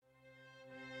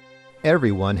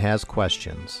Everyone has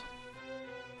questions.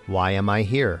 Why am I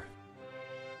here?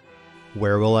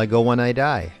 Where will I go when I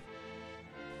die?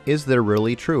 Is there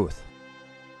really truth?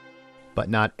 But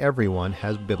not everyone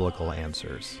has biblical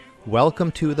answers.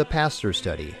 Welcome to The Pastor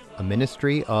Study, a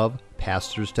ministry of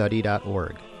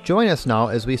pastorstudy.org. Join us now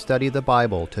as we study the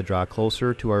Bible to draw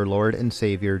closer to our Lord and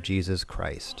Savior Jesus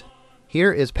Christ.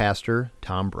 Here is Pastor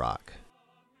Tom Brock.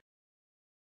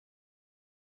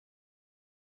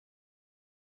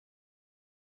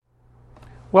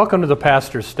 Welcome to the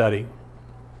Pastor's Study.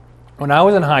 When I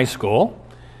was in high school,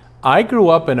 I grew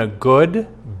up in a good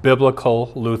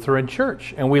biblical Lutheran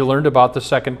church, and we learned about the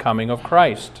second coming of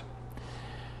Christ.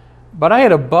 But I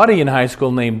had a buddy in high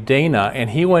school named Dana,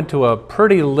 and he went to a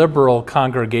pretty liberal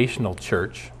congregational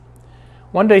church.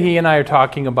 One day he and I are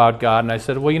talking about God, and I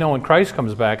said, well, when Christ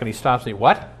comes back, and he stops me,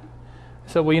 what?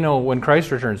 I said, well, when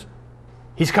Christ returns,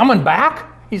 he's coming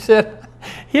back? He said,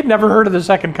 he had never heard of the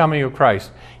second coming of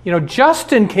Christ.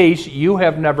 Just in case you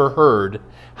have never heard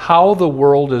how the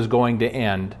world is going to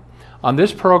end, on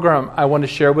this program I want to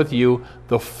share with you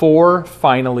the 4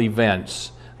 final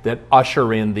events that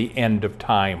usher in the end of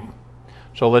time.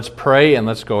 So let's pray and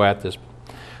let's go at this.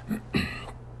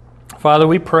 Father,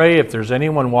 we pray if there's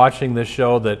anyone watching this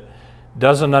show that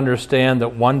doesn't understand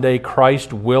that one day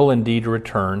Christ will indeed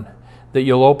return, that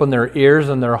you'll open their ears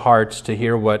and their hearts to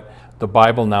hear what the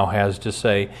Bible now has to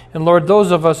say. And Lord,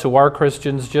 those of us who are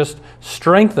Christians, just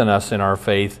strengthen us in our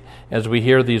faith as we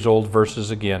hear these old verses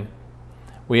again.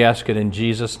 We ask it in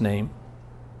Jesus' name.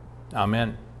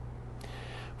 Amen.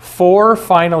 4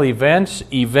 final events.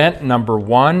 Event number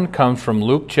 1 comes from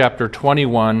Luke chapter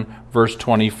 21, verse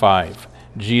 25.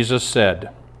 Jesus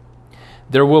said,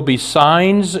 "There will be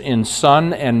signs in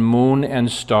sun and moon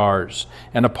and stars,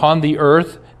 and upon the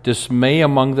earth dismay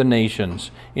among the nations,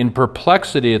 in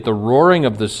perplexity at the roaring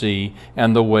of the sea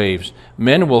and the waves.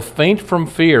 Men will faint from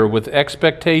fear with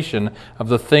expectation of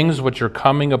the things which are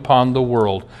coming upon the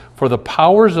world. For the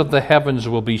powers of the heavens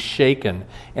will be shaken,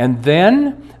 and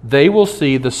then they will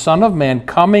see the Son of Man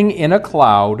coming in a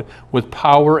cloud with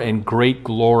power and great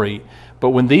glory. But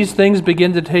when these things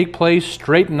begin to take place,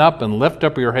 straighten up and lift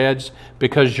up your heads,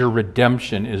 because your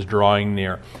redemption is drawing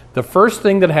near." The first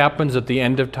thing that happens at the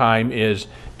end of time is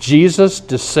Jesus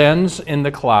descends in the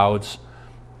clouds.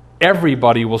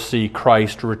 Everybody will see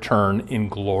Christ return in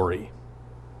glory.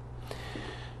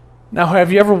 Now,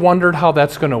 have you ever wondered how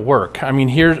that's going to work?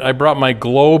 I brought my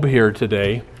globe here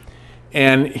today,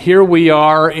 and here we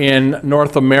are in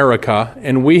North America,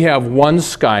 and we have one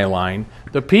skyline.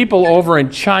 The people over in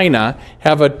China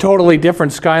have a totally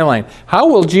different skyline. How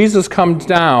will Jesus come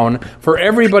down for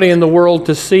everybody in the world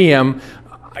to see him?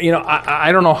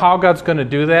 I don't know how God's going to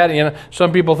do that.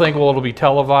 Some people think, well, it'll be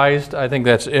televised. I think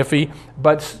that's iffy.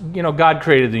 But, God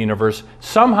created the universe.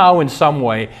 Somehow, in some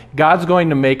way, God's going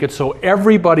to make it so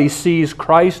everybody sees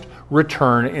Christ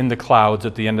return in the clouds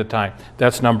at the end of time.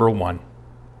 That's number 1.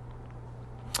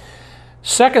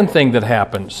 Second thing that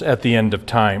happens at the end of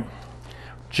time.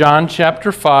 John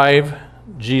chapter 5,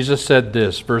 Jesus said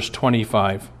this, verse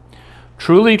 25.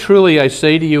 "Truly, truly, I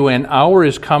say to you, an hour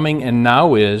is coming and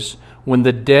now is, when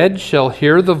the dead shall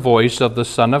hear the voice of the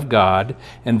Son of God,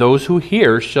 and those who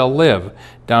hear shall live."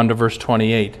 Down to verse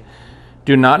 28.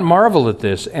 "Do not marvel at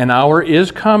this. An hour is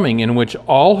coming in which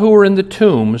all who are in the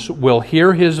tombs will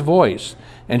hear his voice,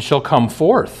 and shall come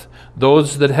forth.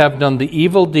 Those that have done the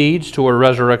evil deeds to a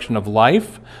resurrection of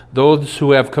life, those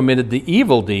who have committed the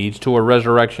evil deeds to a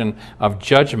resurrection of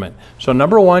judgment." So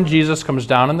number 1, Jesus comes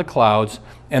down in the clouds,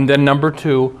 and then number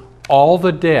 2, all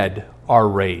the dead are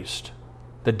raised.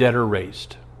 The dead are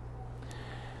raised.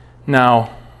 Now,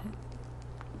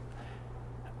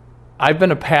 I've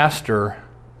been a pastor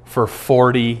for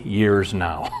 40 years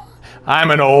now.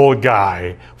 I'm an old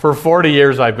guy. For 40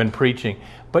 years I've been preaching.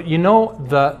 But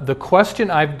the question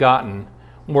I've gotten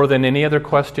more than any other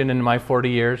question in my 40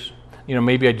 years,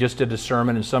 maybe I just did a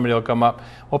sermon and somebody will come up,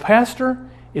 "Well, Pastor,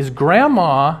 is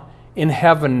Grandma in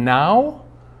heaven now,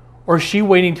 or is she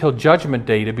waiting till Judgment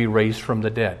Day to be raised from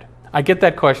the dead?" I get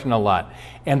that question a lot.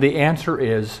 And the answer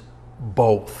is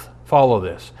both. Follow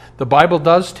this. The Bible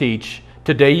does teach,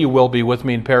 today you will be with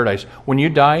me in paradise. When you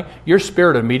die, your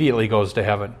spirit immediately goes to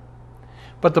heaven.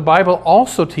 But the Bible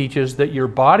also teaches that your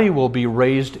body will be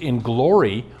raised in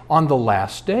glory on the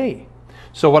last day.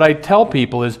 So what I tell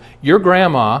people is, your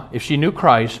grandma, if she knew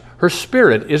Christ, her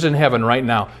spirit is in heaven right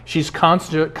now. She's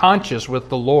conscious with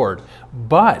the Lord.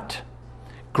 But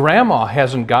Grandma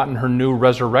hasn't gotten her new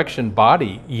resurrection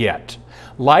body yet.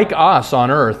 Like us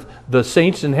on earth, the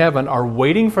saints in heaven are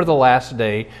waiting for the last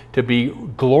day to be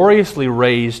gloriously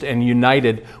raised and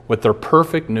united with their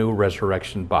perfect new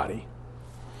resurrection body.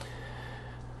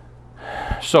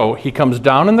 So he comes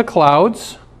down in the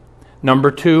clouds.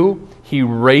 Number 2, he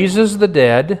raises the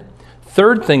dead.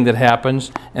 Third thing that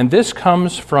happens, and this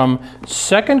comes from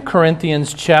 2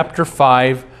 Corinthians chapter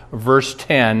 5, verse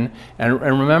 10. And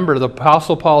remember, the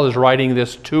Apostle Paul is writing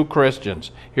this to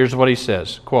Christians. Here's what he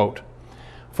says, quote,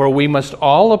 "For we must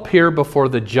all appear before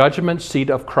the judgment seat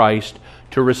of Christ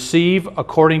to receive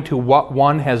according to what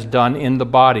one has done in the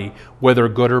body, whether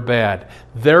good or bad.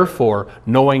 Therefore,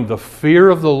 knowing the fear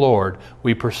of the Lord,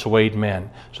 we persuade men."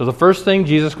 So the first thing,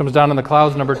 Jesus comes down in the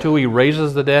clouds. Number 2, he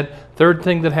raises the dead. Third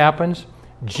thing that happens,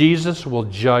 Jesus will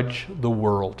judge the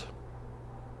world.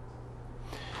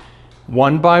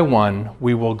 One by one,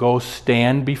 we will go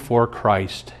stand before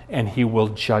Christ, and he will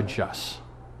judge us.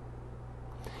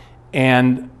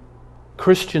 And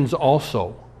Christians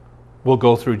also will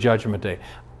go through Judgment Day.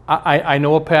 I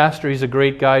know a pastor, he's a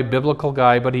great guy, biblical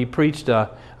guy, but he preached a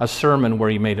sermon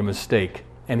where he made a mistake.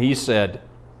 And he said,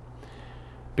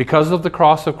 because of the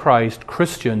cross of Christ,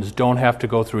 Christians don't have to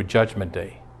go through Judgment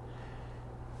Day.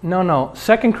 No.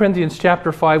 2 Corinthians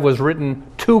chapter 5 was written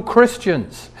to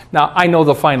Christians. Now, I know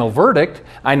the final verdict.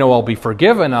 I know I'll be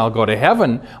forgiven. I'll go to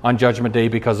heaven on Judgment Day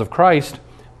because of Christ.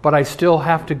 But I still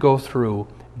have to go through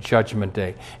Judgment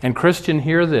Day. And Christian,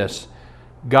 hear this.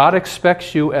 God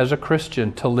expects you as a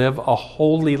Christian to live a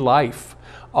holy life.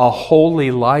 A holy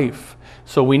life.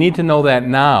 So we need to know that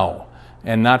now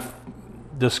and not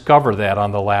discover that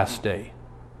on the last day.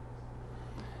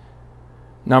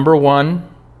 Number 1,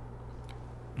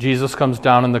 Jesus comes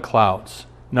down in the clouds.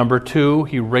 Number 2,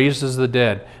 he raises the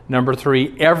dead. Number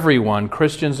 3, everyone,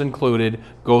 Christians included,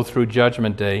 go through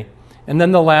Judgment Day. And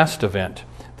then the last event.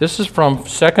 This is from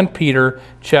 2 Peter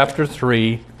chapter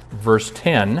 3, verse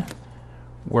 10,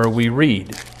 where we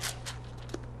read,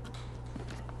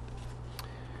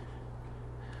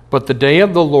 "But the day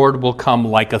of the Lord will come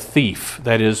like a thief,"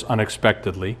 that is,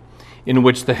 unexpectedly, "in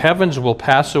which the heavens will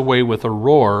pass away with a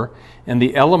roar, and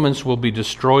the elements will be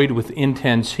destroyed with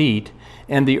intense heat,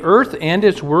 and the earth and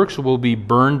its works will be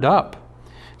burned up.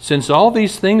 Since all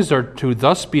these things are to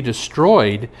thus be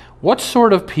destroyed, what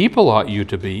sort of people ought you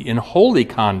to be in holy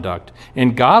conduct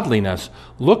and godliness,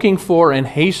 looking for and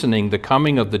hastening the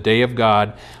coming of the day of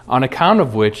God, on account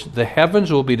of which the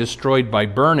heavens will be destroyed by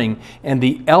burning, and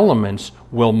the elements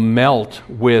will melt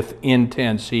with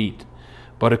intense heat?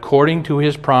 But according to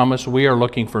his promise, we are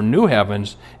looking for new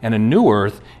heavens and a new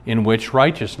earth in which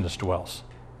righteousness dwells."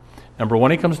 Number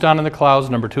 1, he comes down in the clouds.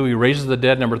 Number 2, he raises the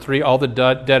dead. Number 3, all the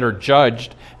dead are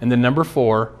judged. And then number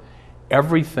 4,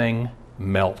 everything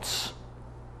melts.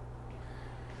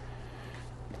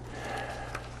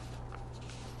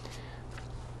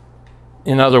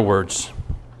 In other words,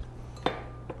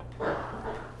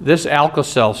 this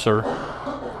Alka-Seltzer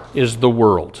is the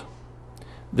world.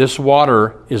 This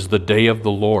water is the day of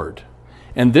the Lord.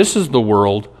 And this is the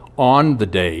world on the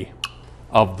day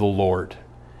of the Lord.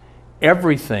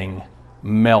 Everything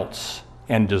melts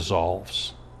and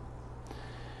dissolves.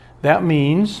 That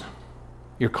means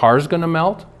your car's going to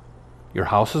melt, your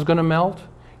house is going to melt,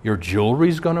 your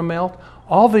jewelry's going to melt.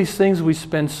 All these things we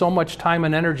spend so much time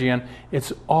and energy on,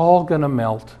 it's all going to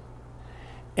melt.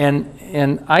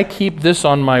 And I keep this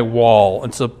on my wall.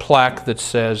 It's a plaque that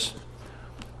says,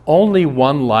 "Only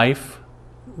one life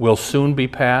will soon be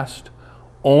past.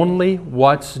 Only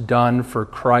what's done for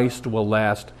Christ will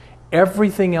last.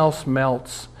 Everything else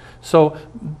melts." So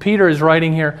Peter is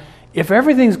writing here, if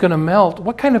everything's going to melt,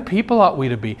 what kind of people ought we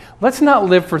to be? Let's not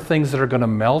live for things that are going to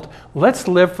melt. Let's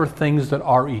live for things that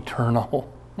are eternal.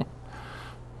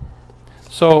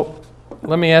 So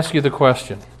let me ask you the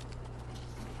question.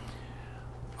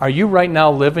 Are you right now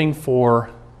living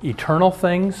for eternal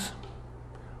things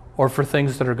or for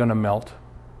things that are going to melt?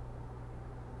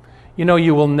 You know,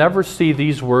 you will never see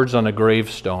these words on a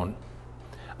gravestone.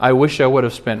 "I wish I would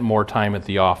have spent more time at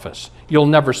the office." You'll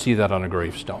never see that on a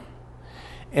gravestone.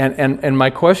 And my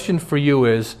question for you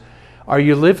is, are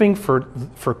you living for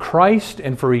Christ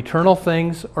and for eternal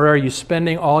things, or are you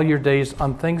spending all your days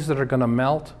on things that are going to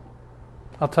melt?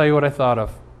 I'll tell you what I thought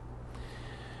of.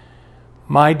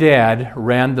 My dad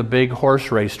ran the big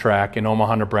horse race track in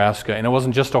Omaha, Nebraska, and it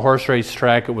wasn't just a horse race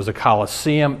track, it was a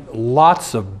coliseum,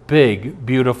 lots of big,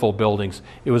 beautiful buildings.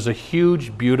 It was a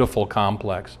huge, beautiful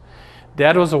complex.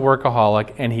 Dad was a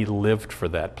workaholic, and he lived for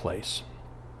that place.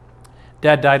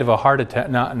 Dad died of a heart attack,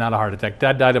 not a heart attack,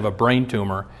 Dad died of a brain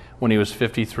tumor when he was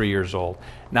 53 years old.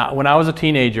 Now, when I was a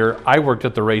teenager, I worked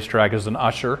at the racetrack as an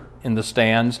usher in the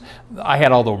stands. I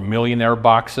had all the millionaire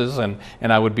boxes, and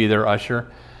I would be their usher.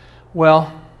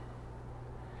 Well,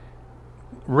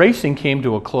 racing came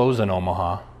to a close in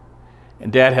Omaha,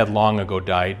 and Dad had long ago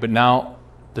died, but now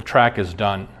the track is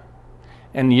done.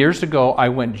 And years ago, I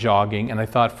went jogging, and I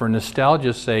thought, for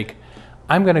nostalgia's sake,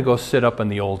 I'm going to go sit up in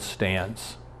the old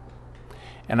stands.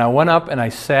 And I went up and I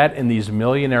sat in these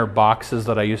millionaire boxes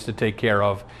that I used to take care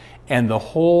of, and the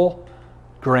whole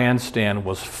grandstand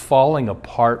was falling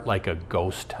apart like a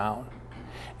ghost town.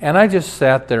 And I just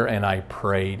sat there and I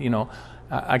prayed. You know,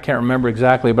 I can't remember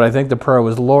exactly, but I think the prayer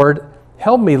was, Lord,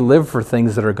 help me live for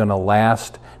things that are going to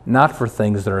last, not for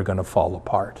things that are going to fall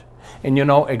apart. And you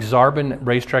know, Exarban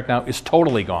Racetrack now is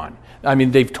totally gone. I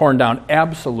mean, they've torn down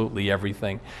absolutely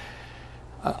everything.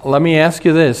 Let me ask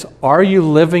you this. Are you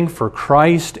living for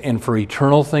Christ and for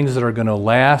eternal things that are going to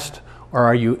last, or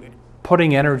are you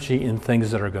putting energy in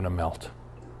things that are going to melt?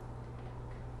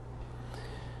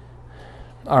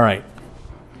 All right.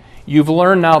 You've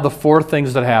learned now the 4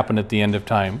 things that happen at the end of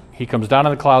time. He comes down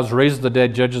in the clouds, raises the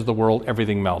dead, judges the world,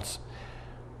 everything melts.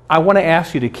 I want to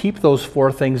ask you to keep those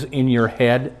 4 things in your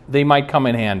head. They might come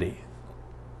in handy.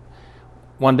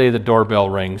 One day the doorbell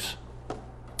rings.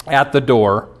 At the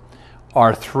door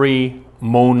are 3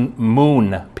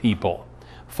 moon people,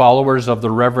 followers of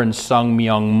the Reverend Sun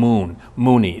Myung Moon,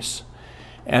 Moonies.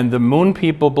 And the moon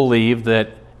people believe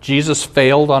that Jesus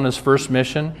failed on his first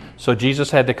mission, so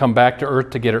Jesus had to come back to earth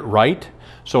to get it right.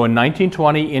 So in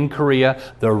 1920 in Korea,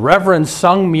 the Reverend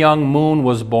Sun Myung Moon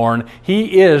was born.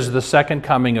 He is the second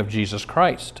coming of Jesus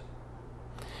Christ.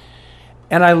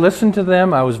 And I listened to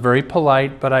them. I was very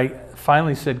polite, but I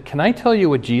finally said, can I tell you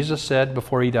what Jesus said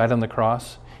before he died on the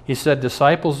cross? He said,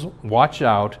 disciples, watch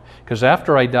out, because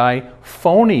after I die,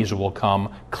 phonies will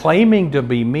come claiming to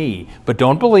be me. But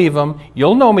don't believe them.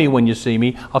 You'll know me when you see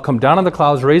me. I'll come down on the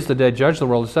clouds, raise the dead, judge the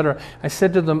world, etc. I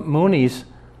said to the Moonies,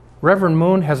 Reverend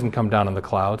Moon hasn't come down on the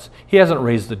clouds. He hasn't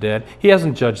raised the dead. He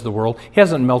hasn't judged the world. He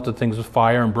hasn't melted things with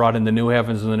fire and brought in the new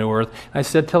heavens and the new earth. I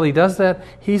said, till he does that,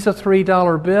 he's a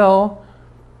 $3 bill.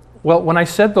 Well, when I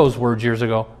said those words years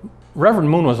ago,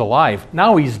 Reverend Moon was alive.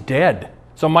 Now he's dead.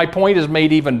 So my point is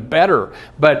made even better.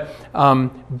 But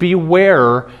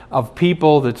beware of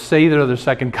people that say they're the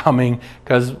second coming,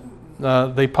 because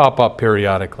they pop up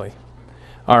periodically.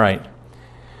 All right.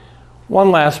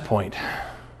 One last point.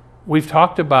 We've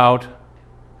talked about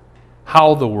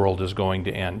how the world is going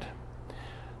to end.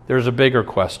 There's a bigger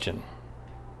question.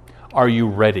 Are you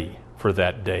ready for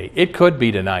that day? It could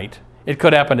be tonight. It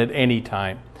could happen at any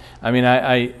time. I mean,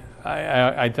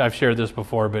 I've shared this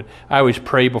before, but I always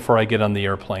pray before I get on the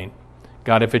airplane.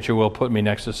 God, if it's your will, put me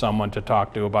next to someone to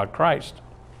talk to about Christ.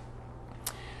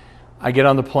 I get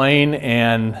on the plane,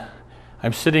 and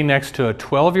I'm sitting next to a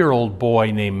 12-year-old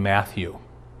boy named Matthew.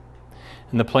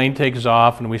 And the plane takes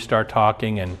off, and we start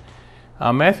talking, and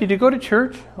Matthew, do you go to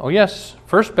church? Oh, yes,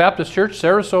 First Baptist Church,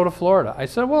 Sarasota, Florida. I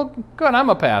said, well, good, I'm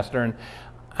a pastor. And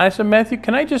I said, Matthew,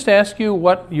 can I just ask you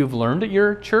what you've learned at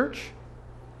your church?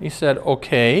 He said,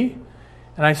 okay.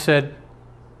 And I said,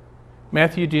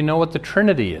 Matthew, do you know what the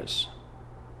Trinity is?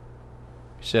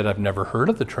 He said, I've never heard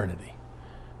of the Trinity.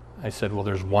 I said, well,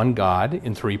 there's one God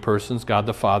in 3 persons, God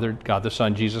the Father, God the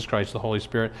Son, Jesus Christ, the Holy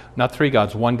Spirit. Not 3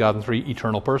 gods, one God and 3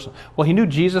 eternal persons. Well, he knew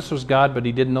Jesus was God, but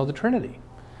he didn't know the Trinity.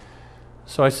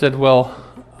 So I said, well,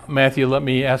 Matthew, let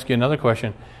me ask you another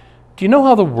question. Do you know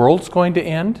how the world's going to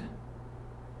end?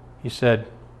 He said,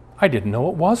 I didn't know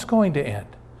it was going to end.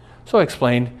 So I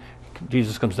explained,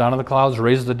 Jesus comes down on the clouds,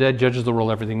 raises the dead, judges the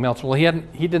world, everything melts. Well, he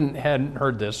hadn't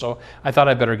heard this, so I thought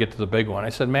I'd better get to the big one. I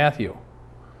said, Matthew,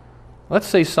 let's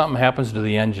say something happens to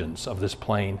the engines of this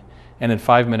plane, and in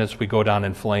 5 minutes we go down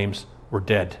in flames. We're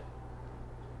dead.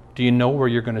 Do you know where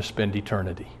you're going to spend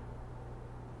eternity?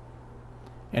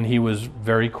 And he was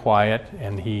very quiet,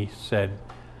 and he said,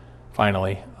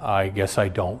 finally, I guess I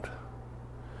don't.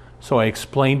 So I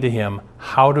explained to him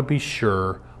how to be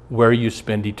sure where you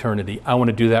spend eternity. I want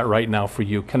to do that right now for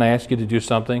you. Can I ask you to do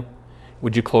something?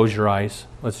 Would you close your eyes?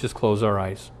 Let's just close our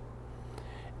eyes.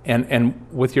 And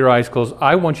with your eyes closed,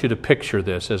 I want you to picture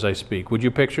this as I speak. Would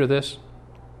you picture this?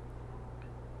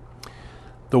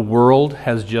 The world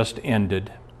has just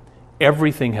ended.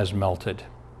 Everything has melted.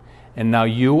 And now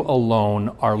you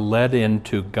alone are led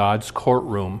into God's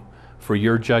courtroom for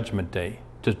your judgment day,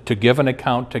 to give an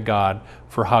account to God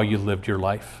for how you lived your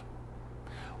life.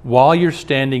 While you're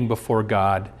standing before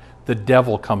God, the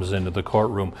devil comes into the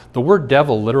courtroom. The word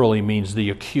devil literally means the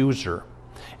accuser.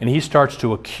 And he starts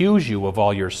to accuse you of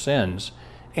all your sins,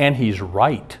 and he's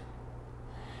right.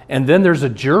 And then there's a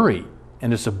jury,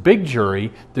 and it's a big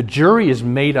jury. The jury is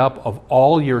made up of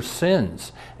all your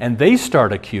sins, and they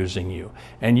start accusing you.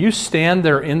 And you stand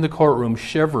there in the courtroom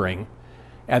shivering.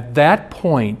 At that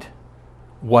point,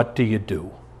 what do you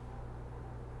do?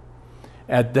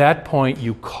 At that point,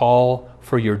 you call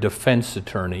for your defense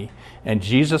attorney, and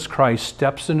Jesus Christ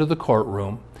steps into the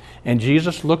courtroom, And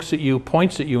Jesus looks at you,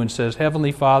 points at you, and says,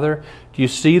 Heavenly Father, do you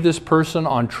see this person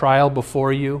on trial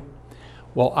before you?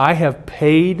 Well, I have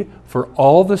paid for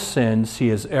all the sins he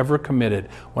has ever committed.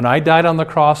 When I died on the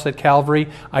cross at Calvary,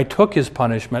 I took his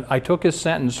punishment, I took his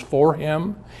sentence for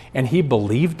him, and he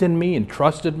believed in me and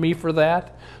trusted me for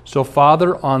that. So,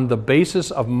 Father, on the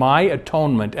basis of my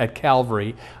atonement at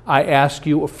Calvary, I ask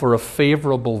you for a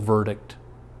favorable verdict.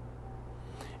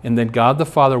 And then God the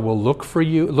Father will look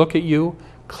at you,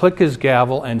 click his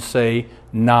gavel, and say,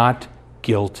 not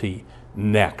guilty.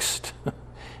 Next.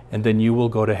 And then you will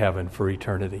go to heaven for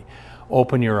eternity.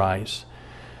 Open your eyes.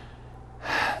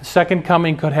 Second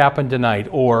coming could happen tonight,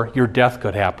 or your death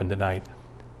could happen tonight.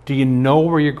 Do you know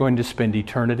where you're going to spend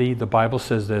eternity? The Bible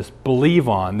says this, believe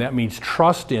on, that means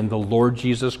trust in the Lord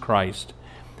Jesus Christ,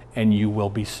 and you will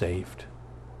be saved.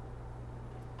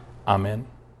 Amen.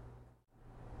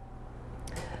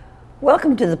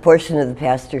 Welcome to the portion of the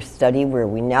Pastor's Study where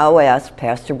we now ask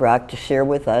Pastor Brock to share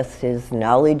with us his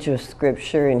knowledge of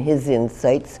Scripture and his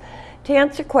insights to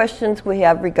answer questions we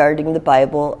have regarding the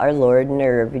Bible, our Lord, and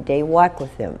our everyday walk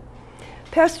with Him.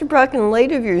 Pastor Brock, in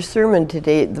light of your sermon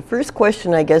today, the first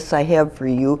question I guess I have for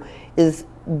you is,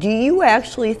 do you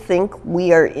actually think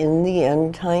we are in the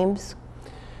end times?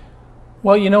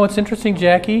 Well, you know, it's interesting,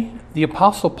 Jackie. The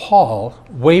Apostle Paul,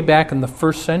 way back in the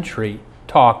first century,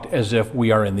 talked as if we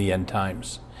are in the end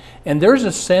times. And there's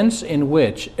a sense in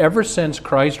which, ever since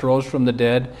Christ rose from the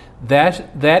dead,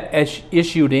 that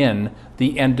issued in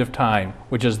the end of time,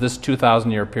 which is this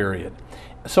 2,000-year period.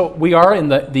 So we are in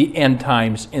the end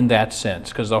times in that sense,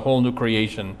 because the whole new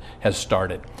creation has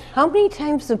started. How many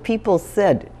times have people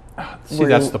said? See,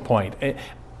 that's the point.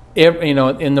 You know,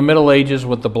 in the Middle Ages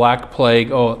with the Black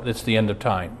Plague, oh, it's the end of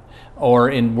time.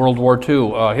 Or in World War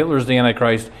II, Hitler's the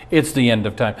Antichrist, it's the end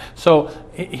of time. So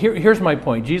here's my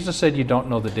point. Jesus said you don't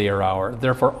know the day or hour,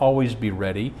 therefore always be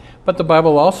ready. But the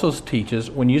Bible also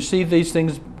teaches when you see these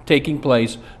things taking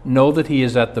place, know that he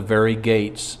is at the very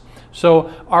gates.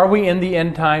 So are we in the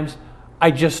end times? I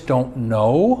just don't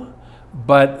know.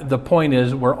 But the point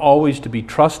is we're always to be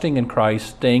trusting in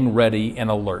Christ, staying ready and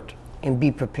alert. And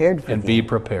be prepared for And be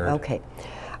prepared. Okay.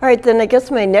 All right, then I guess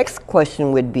my next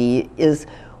question would be is,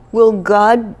 will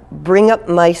God bring up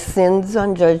my sins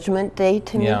on Judgment Day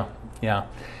to me? Yeah.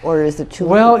 Or is it too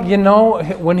late? Well, you know,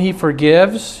 when he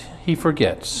forgives, he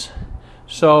forgets.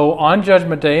 So on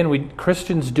Judgment Day, and we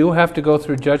Christians do have to go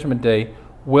through Judgment Day,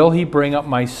 will he bring up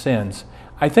my sins?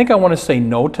 I think I want to say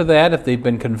no to that if they've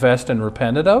been confessed and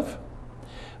repented of.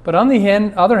 But on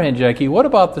the other hand, Jackie, what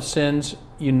about the sins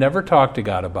you never talked to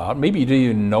God about? Maybe you didn't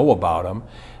even know about them.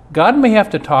 God may have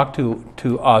to talk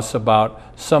to us about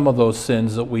some of those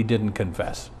sins that we didn't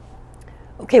confess.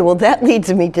 Okay, well that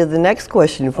leads me to the next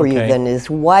question for you then is,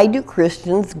 why do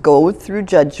Christians go through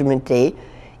Judgment Day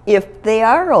if they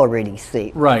are already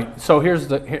saved? Right, so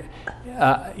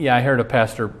I heard a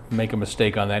pastor make a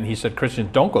mistake on that, and he said Christians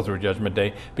don't go through Judgment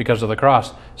Day because of the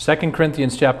cross. 2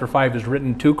 Corinthians chapter 5 is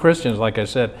written to Christians, like I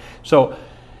said. So,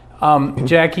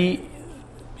 Jackie,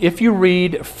 if you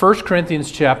read 1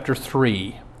 Corinthians chapter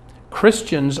 3,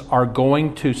 Christians are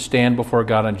going to stand before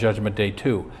God on Judgment Day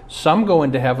too. Some go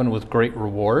into heaven with great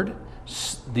reward.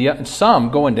 Some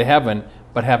go into heaven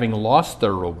but having lost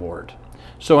their reward.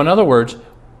 So in other words,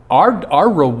 our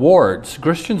rewards,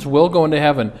 Christians will go into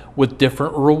heaven with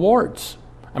different rewards.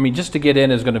 I mean, just to get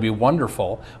in is going to be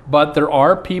wonderful, but there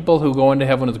are people who go into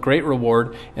heaven with great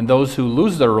reward, and those who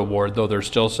lose their reward, though they're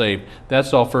still saved.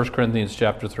 That's all 1 Corinthians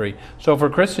chapter 3. So for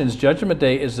Christians, Judgment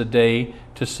Day is the day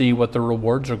to see what the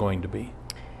rewards are going to be.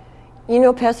 You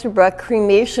know, Pastor Brock,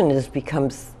 cremation has become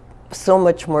so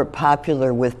much more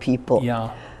popular with people.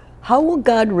 Yeah. How will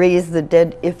God raise the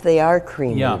dead if they are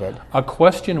cremated? Yeah. A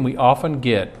question we often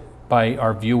get by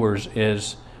our viewers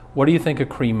is, what do you think of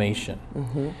cremation?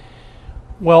 Mm-hmm.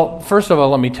 Well, first of all,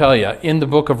 let me tell you, in the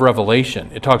book of Revelation,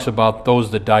 it talks about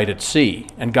those that died at sea,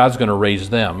 and God's going to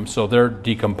raise them, so they're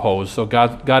decomposed, so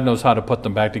God knows how to put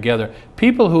them back together.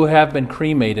 People who have been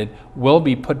cremated will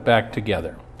be put back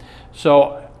together.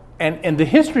 So, and the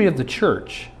history of the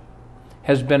church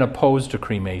has been opposed to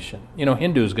cremation. You know,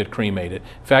 Hindus get cremated.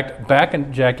 In fact, back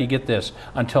in, Jackie, get this,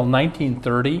 until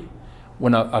 1930,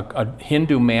 when a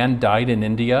Hindu man died in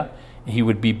India, he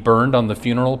would be burned on the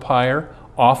funeral pyre.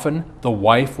 Often the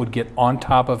wife would get on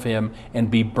top of him and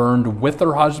be burned with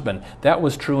her husband. That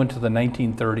was true into the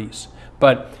 1930s.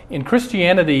 But in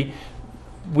Christianity,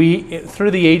 we,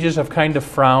 through the ages, have kind of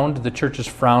frowned, the church has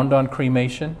frowned on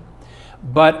cremation.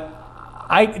 But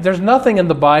there's nothing in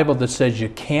the Bible that says you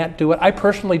can't do it. I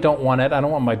personally don't want it. I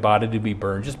don't want my body to be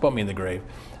burned. Just put me in the grave.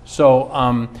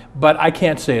 So, but I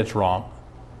can't say it's wrong.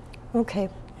 Okay.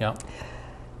 Yeah.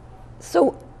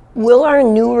 So, Will our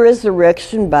new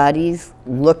resurrection bodies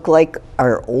look like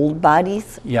our old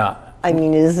bodies? Yeah. I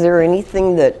mean, is there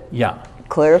anything that Yeah.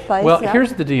 clarifies Well, that?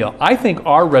 here's the deal. I think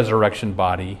our resurrection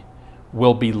body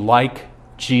will be like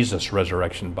Jesus'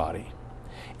 resurrection body.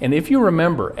 And if you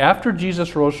remember, after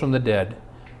Jesus rose from the dead,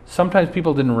 sometimes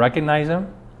people didn't recognize him,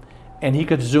 and he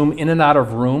could zoom in and out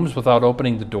of rooms without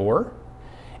opening the door.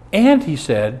 And he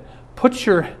said, "Put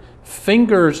your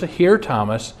fingers here,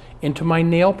 Thomas, into my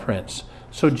nail prints."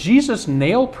 So Jesus'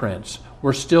 nail prints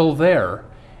were still there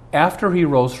after he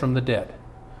rose from the dead.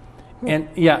 And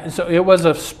yeah, so it was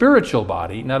a spiritual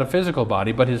body, not a physical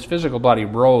body, but his physical body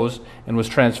rose and was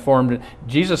transformed.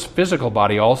 Jesus' physical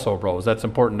body also rose. That's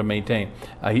important to maintain.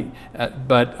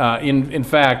 In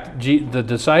fact, the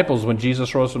disciples, when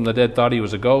Jesus rose from the dead, thought he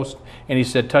was a ghost. And he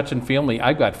said, "Touch and feel me.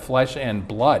 I've got flesh and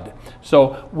blood."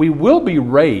 So we will be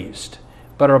raised,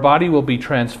 but our body will be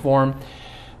transformed.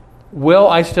 Will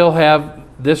I still have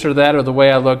this or that or the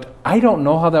way I looked? I don't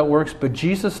know how that works, but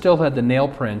Jesus still had the nail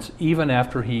prints even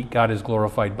after he got his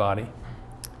glorified body.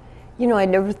 You know, I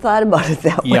never thought about it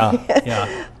that way.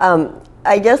 Yeah.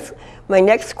 I guess my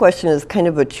next question is kind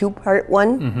of a two-part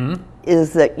one.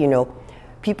 Is that, you know,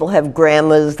 people have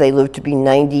grandmas, they live to be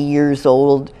 90 years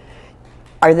old.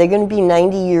 Are they going to be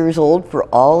 90 years old for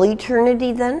all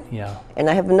eternity then? Yeah. And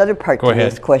I have another part Go to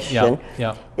ahead. this question.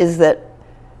 Yeah. Is that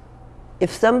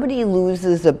if somebody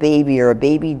loses a baby or a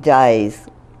baby dies,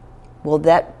 will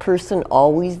that person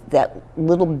always, that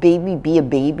little baby, be a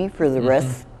baby for the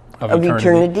rest of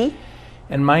eternity?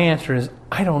 And my answer is,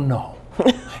 I don't know.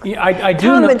 I do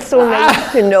Tom, know. it's so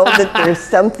nice to know that there's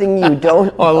something you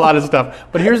don't Oh, a lot of stuff.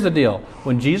 But here's the deal.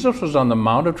 When Jesus was on the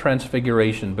Mount of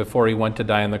Transfiguration before he went to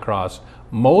die on the cross,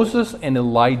 Moses and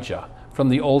Elijah from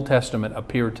the Old Testament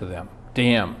appeared to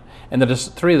him. And the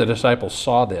three of the disciples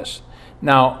saw this.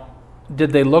 Now,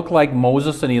 did they look like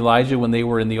Moses and Elijah when they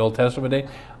were in the Old Testament day?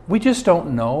 We just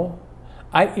don't know.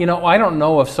 I don't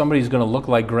know if somebody's going to look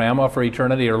like grandma for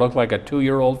eternity or look like a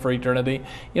 2-year-old for eternity.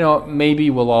 Maybe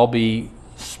we'll all be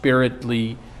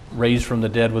spiritually raised from the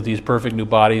dead with these perfect new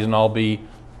bodies and all be,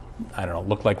 I don't know,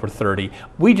 look like we're 30.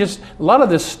 A lot of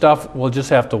this stuff, we'll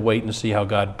just have to wait and see how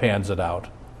God pans it out.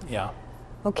 Yeah.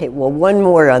 Okay, well, one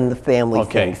more on the family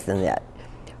things than that.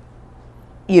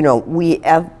 We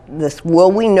have this,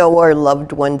 will we know our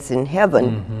loved ones in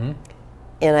heaven?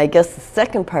 And I guess the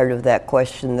second part of that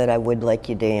question that I would like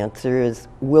you to answer is,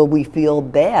 will we feel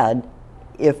bad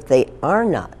if they are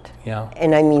not? Yeah.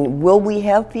 And I mean, will we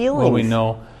have feelings? Will we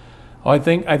know? I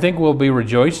think we'll be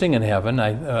rejoicing in heaven.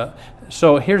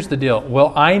 So here's the deal.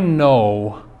 Well, I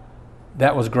know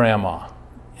that was grandma,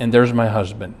 and there's my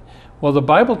husband. Well, the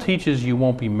Bible teaches you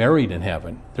won't be married in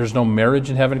heaven. There's no marriage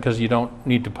in heaven because you don't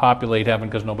need to populate heaven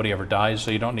because nobody ever dies,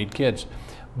 so you don't need kids.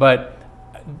 But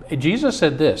Jesus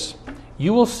said this,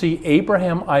 you will see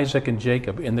Abraham, Isaac, and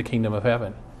Jacob in the kingdom of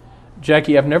heaven.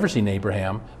 Jackie, I've never seen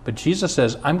Abraham, but Jesus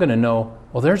says, I'm going to know,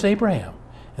 well, there's Abraham,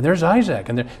 and there's Isaac,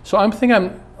 so I'm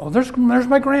thinking, there's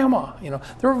my grandma,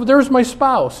 there's my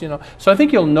spouse, So I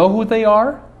think you'll know who they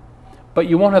are, but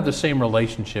you won't have the same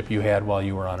relationship you had while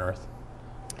you were on earth.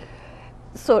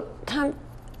 So, Tom,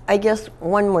 I guess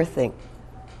one more thing.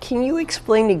 Can you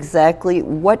explain exactly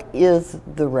what is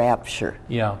the rapture?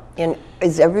 Yeah. And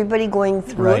is everybody going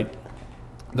through it?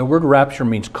 The word rapture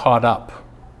means caught up.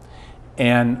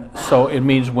 And so it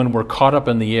means when we're caught up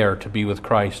in the air to be with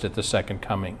Christ at the second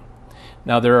coming.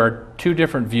 Now, there are two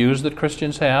different views that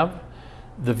Christians have.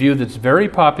 The view that's very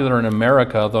popular in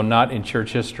America, though not in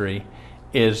church history,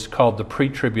 is called the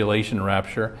pre-tribulation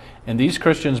rapture. And these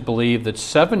Christians believe that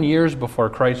 7 years before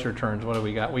Christ returns, what do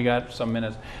we got? We got some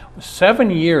minutes.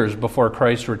 7 years before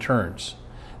Christ returns,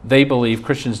 they believe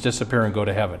Christians disappear and go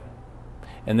to heaven.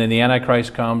 And then the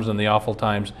Antichrist comes and the awful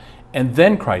times, and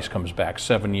then Christ comes back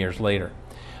 7 years later.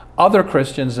 Other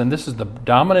Christians, and this is the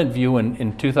dominant view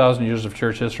in 2,000 years of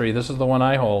church history, this is the one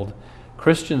I hold,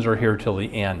 Christians are here till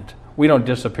the end. We don't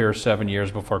disappear 7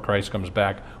 years before Christ comes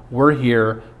back. We're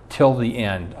here till the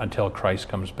end, until Christ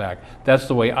comes back. That's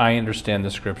the way I understand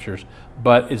the scriptures.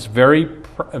 But it's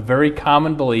a very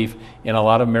common belief in a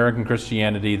lot of American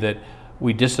Christianity that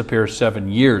we disappear 7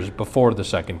 years before the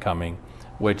second coming,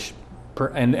 which,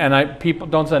 people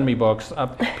don't send me books.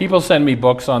 People send me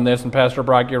books on this, and Pastor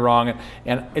Brock, you're wrong.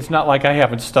 And it's not like I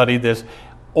haven't studied this.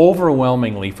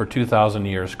 Overwhelmingly, for 2,000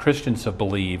 years, Christians have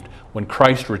believed when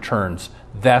Christ returns,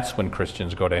 that's when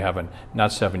Christians go to heaven,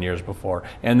 not 7 years before.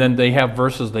 And then they have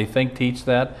verses they think teach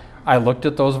that. I looked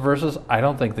at those verses. I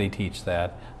don't think they teach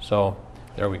that. So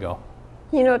there we go.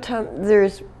 Tom,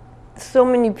 there's so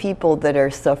many people that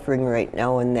are suffering right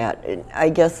now in that. I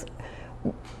guess,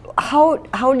 how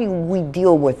do we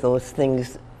deal with those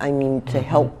things? to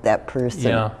help that person.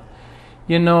 Yeah.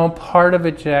 You know, part of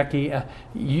it, Jackie,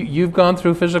 you've gone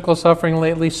through physical suffering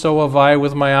lately, so have I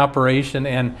with my operation,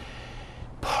 and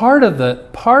part of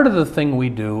the thing we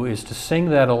do is to sing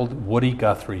that old Woody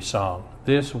Guthrie song.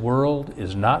 This world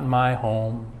is not my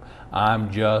home,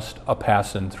 I'm just a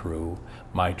passing through.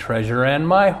 My treasure and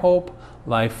my hope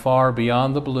lie far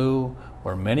beyond the blue,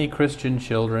 where many Christian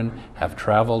children have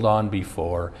traveled on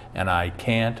before, and I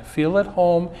can't feel at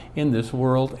home in this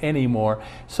world anymore.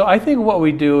 So I think what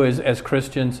we do is, as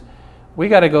Christians, we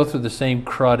got to go through the same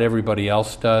crud everybody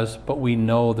else does, but we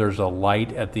know there's a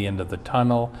light at the end of the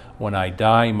tunnel. When I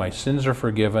die, my sins are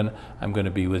forgiven. I'm going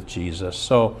to be with Jesus.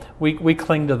 So we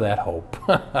cling to that hope.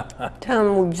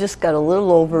 Tom, we've just got a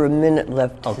little over a minute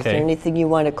left. Okay. Is there anything you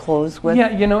want to close with?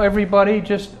 Yeah, you know, everybody,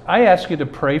 I ask you to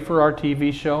pray for our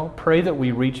TV show. Pray that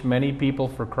we reach many people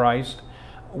for Christ.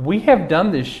 We have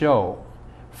done this show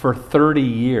for 30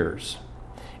 years.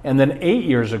 And then 8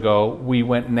 years ago, we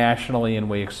went nationally and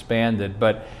we expanded.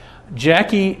 But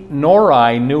Jackie nor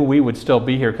I knew we would still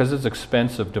be here because it's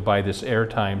expensive to buy this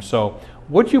airtime. So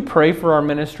would you pray for our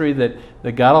ministry that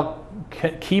God will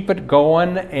keep it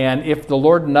going? And if the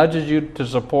Lord nudges you to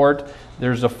support,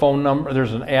 there's a phone number,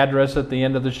 there's an address at the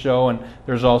end of the show, and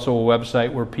there's also a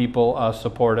website where people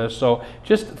support us. So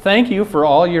just thank you for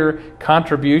all your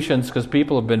contributions, because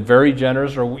people have been very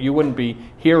generous, or you wouldn't be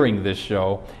hearing this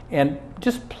show. And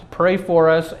just pray for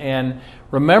us, and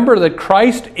remember that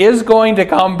Christ is going to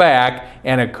come back,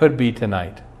 and it could be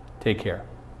tonight. Take care.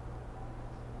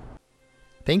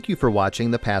 Thank you for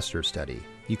watching The Pastor Study.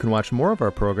 You can watch more of our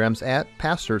programs at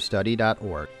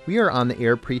pastorstudy.org. We are on the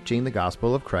air preaching the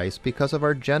gospel of Christ because of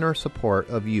our generous support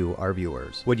of you, our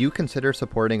viewers. Would you consider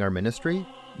supporting our ministry?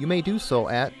 You may do so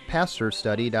at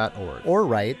pastorstudy.org. Or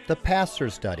write The Pastor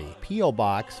Study, P.O.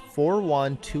 Box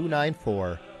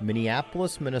 41294,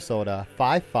 Minneapolis, Minnesota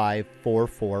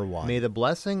 55441. May the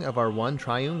blessing of our one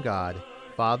triune God,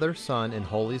 Father, Son, and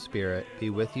Holy Spirit be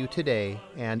with you today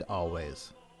and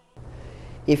always.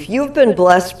 If you've been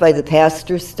blessed by the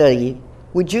Pastor's Study,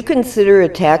 would you consider a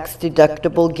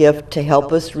tax-deductible gift to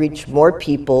help us reach more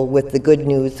people with the good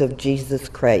news of Jesus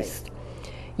Christ?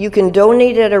 You can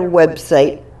donate at our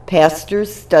website,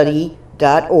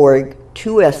 pastorstudy.org,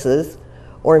 2 S's,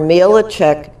 or mail a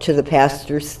check to the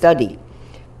Pastor's Study,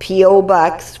 P.O.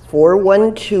 Box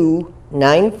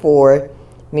 41294,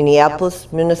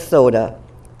 Minneapolis, Minnesota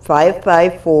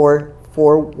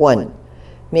 55441.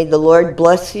 May the Lord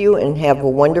bless you and have a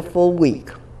wonderful week.